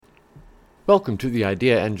Welcome to the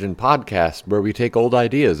Idea Engine podcast, where we take old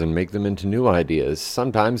ideas and make them into new ideas,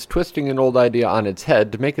 sometimes twisting an old idea on its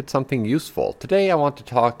head to make it something useful. Today I want to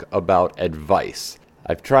talk about advice.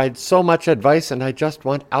 I've tried so much advice and I just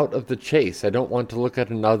want out of the chase. I don't want to look at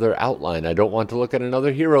another outline. I don't want to look at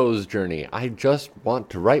another hero's journey. I just want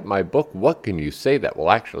to write my book. What can you say that will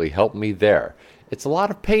actually help me there? It's a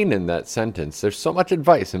lot of pain in that sentence. There's so much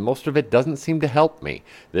advice, and most of it doesn't seem to help me.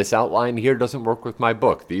 This outline here doesn't work with my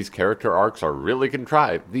book. These character arcs are really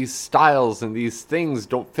contrived. These styles and these things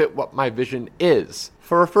don't fit what my vision is.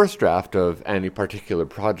 For a first draft of any particular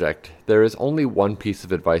project, there is only one piece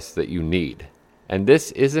of advice that you need. And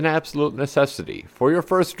this is an absolute necessity. For your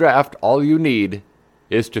first draft, all you need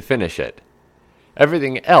is to finish it.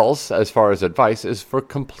 Everything else, as far as advice, is for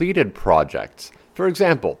completed projects. For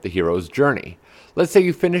example, the hero's journey. Let's say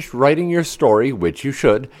you finished writing your story, which you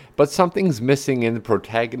should, but something's missing in the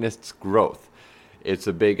protagonist's growth. It's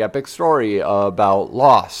a big epic story about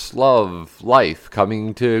loss, love, life,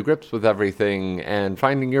 coming to grips with everything, and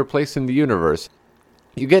finding your place in the universe.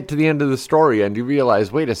 You get to the end of the story and you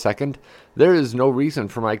realize, wait a second, there is no reason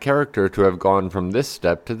for my character to have gone from this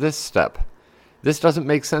step to this step. This doesn't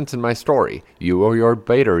make sense in my story. You or your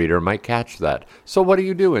beta reader might catch that. So what do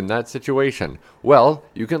you do in that situation? Well,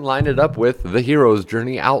 you can line it up with the hero's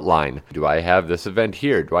journey outline. Do I have this event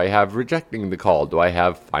here? Do I have rejecting the call? Do I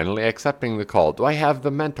have finally accepting the call? Do I have the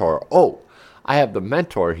mentor? Oh, I have the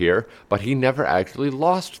mentor here, but he never actually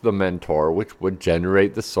lost the mentor, which would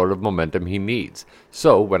generate the sort of momentum he needs.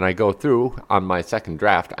 So when I go through on my second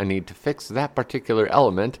draft, I need to fix that particular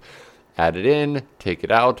element, add it in, take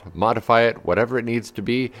it out, modify it, whatever it needs to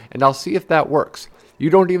be, and I'll see if that works. You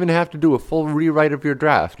don't even have to do a full rewrite of your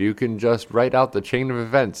draft. You can just write out the chain of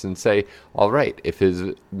events and say, all right, if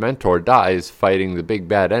his mentor dies fighting the big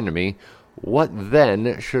bad enemy, what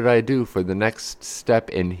then should I do for the next step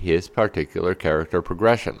in his particular character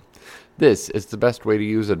progression? This is the best way to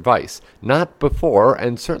use advice, not before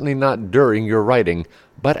and certainly not during your writing,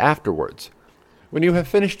 but afterwards. When you have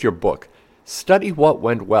finished your book, study what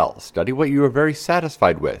went well. Study what you are very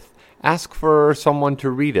satisfied with. Ask for someone to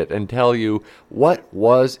read it and tell you what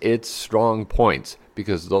was its strong points,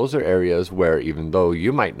 because those are areas where, even though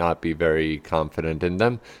you might not be very confident in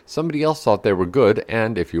them, somebody else thought they were good,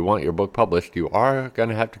 and if you want your book published, you are going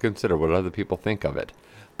to have to consider what other people think of it.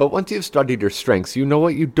 But once you've studied your strengths, you know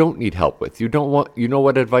what you don't need help with. You know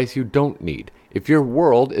what advice you don't need. If your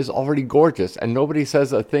world is already gorgeous and nobody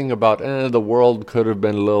says a thing about, the world could have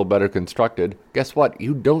been a little better constructed, guess what?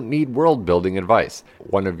 You don't need world building advice.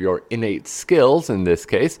 One of your innate skills, in this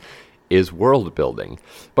case, is world building.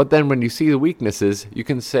 But then when you see the weaknesses, you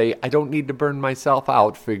can say, I don't need to burn myself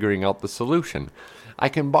out figuring out the solution. I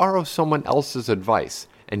can borrow someone else's advice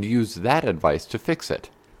and use that advice to fix it.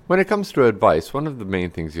 When it comes to advice, one of the main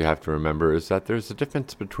things you have to remember is that there's a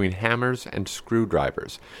difference between hammers and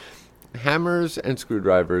screwdrivers. Hammers and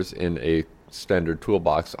screwdrivers in a standard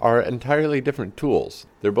toolbox are entirely different tools.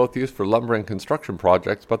 They're both used for lumber and construction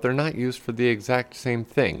projects, but they're not used for the exact same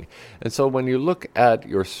thing. And so when you look at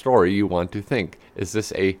your story, you want to think, is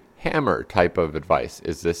this a hammer type of advice?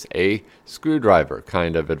 Is this a screwdriver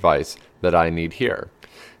kind of advice that I need here?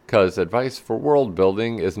 Because advice for world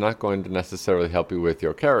building is not going to necessarily help you with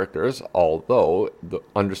your characters, although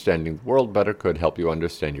understanding the world better could help you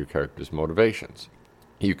understand your character's motivations.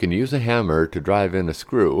 You can use a hammer to drive in a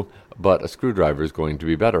screw, but a screwdriver is going to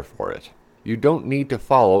be better for it. You don't need to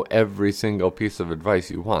follow every single piece of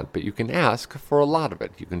advice you want, but you can ask for a lot of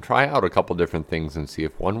it. You can try out a couple different things and see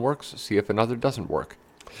if one works, see if another doesn't work.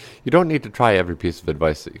 You don't need to try every piece of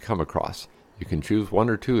advice that you come across. You can choose one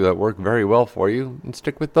or two that work very well for you and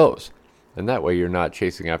stick with those. And that way you're not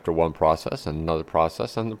chasing after one process and another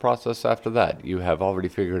process and the process after that. You have already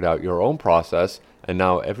figured out your own process, and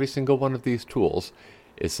now every single one of these tools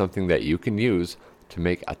is something that you can use to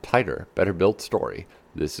make a tighter, better built story.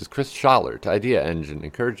 This is Chris Schallert, Idea Engine,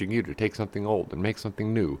 encouraging you to take something old and make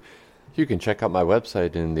something new. You can check out my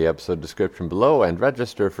website in the episode description below and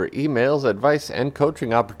register for emails, advice, and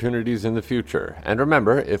coaching opportunities in the future. And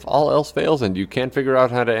remember, if all else fails and you can't figure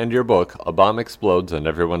out how to end your book, a bomb explodes and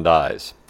everyone dies.